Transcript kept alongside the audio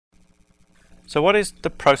So what is the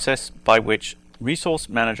process by which Resource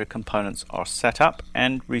Manager components are set up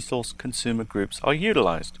and resource consumer groups are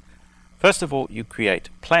utilized? First of all, you create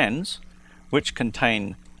plans which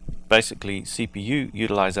contain basically CPU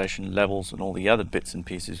utilization levels and all the other bits and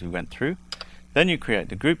pieces we went through. Then you create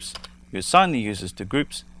the groups, you assign the users to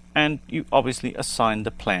groups, and you obviously assign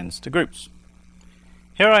the plans to groups.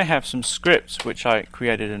 Here I have some scripts which I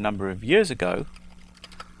created a number of years ago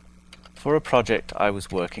for a project I was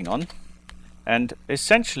working on. And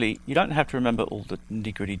essentially, you don't have to remember all the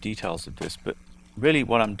nitty-gritty details of this, but really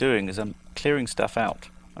what I'm doing is I'm clearing stuff out.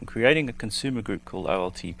 I'm creating a consumer group called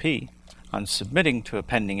OLTP. I'm submitting to a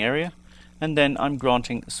pending area, and then I'm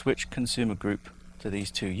granting switch consumer group to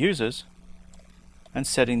these two users and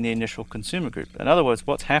setting the initial consumer group. In other words,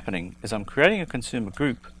 what's happening is I'm creating a consumer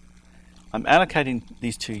group, I'm allocating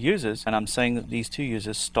these two users, and I'm saying that these two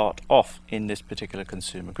users start off in this particular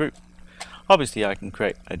consumer group. Obviously, I can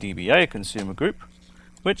create a DBA consumer group,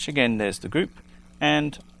 which again, there's the group,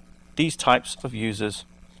 and these types of users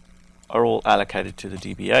are all allocated to the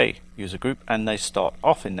DBA user group, and they start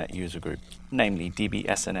off in that user group, namely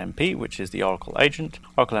DBSNMP, which is the Oracle Agent,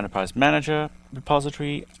 Oracle Enterprise Manager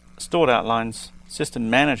repository, stored outlines, system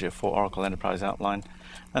manager for Oracle Enterprise Outline,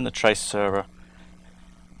 and the trace server.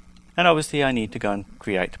 And obviously I need to go and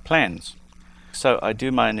create plans. So I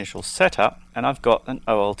do my initial setup, and I've got an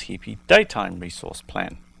OLTP daytime resource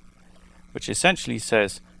plan, which essentially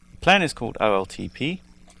says the plan is called OLTP,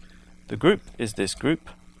 the group is this group,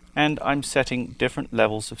 and I'm setting different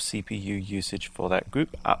levels of CPU usage for that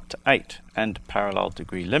group up to 8, and parallel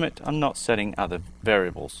degree limit. I'm not setting other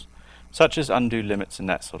variables, such as undo limits and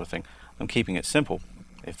that sort of thing. I'm keeping it simple,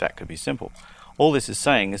 if that could be simple. All this is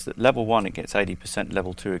saying is that level 1 it gets 80%,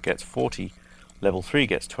 level 2 it gets 40%, level 3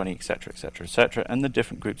 gets 20%, etc., etc., etc., and the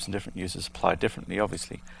different groups and different users apply differently,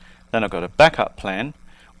 obviously. Then I've got a backup plan,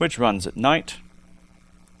 which runs at night,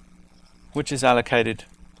 which is allocated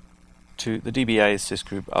to the DBAs,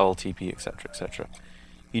 sysgroup, OLTP, etc., etc.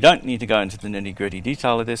 You don't need to go into the nitty-gritty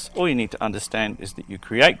detail of this. All you need to understand is that you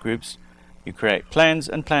create groups, you create plans,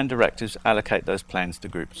 and plan directives allocate those plans to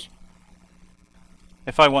groups.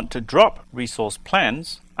 If I want to drop resource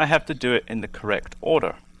plans, I have to do it in the correct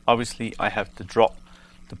order. Obviously, I have to drop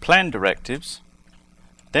the plan directives,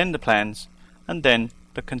 then the plans, and then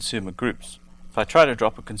the consumer groups. If I try to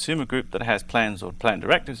drop a consumer group that has plans or plan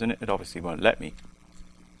directives in it, it obviously won't let me.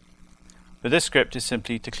 But this script is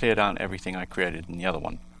simply to clear down everything I created in the other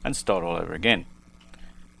one and start all over again.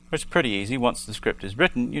 It's pretty easy. Once the script is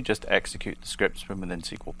written, you just execute the scripts from within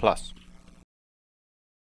SQL+.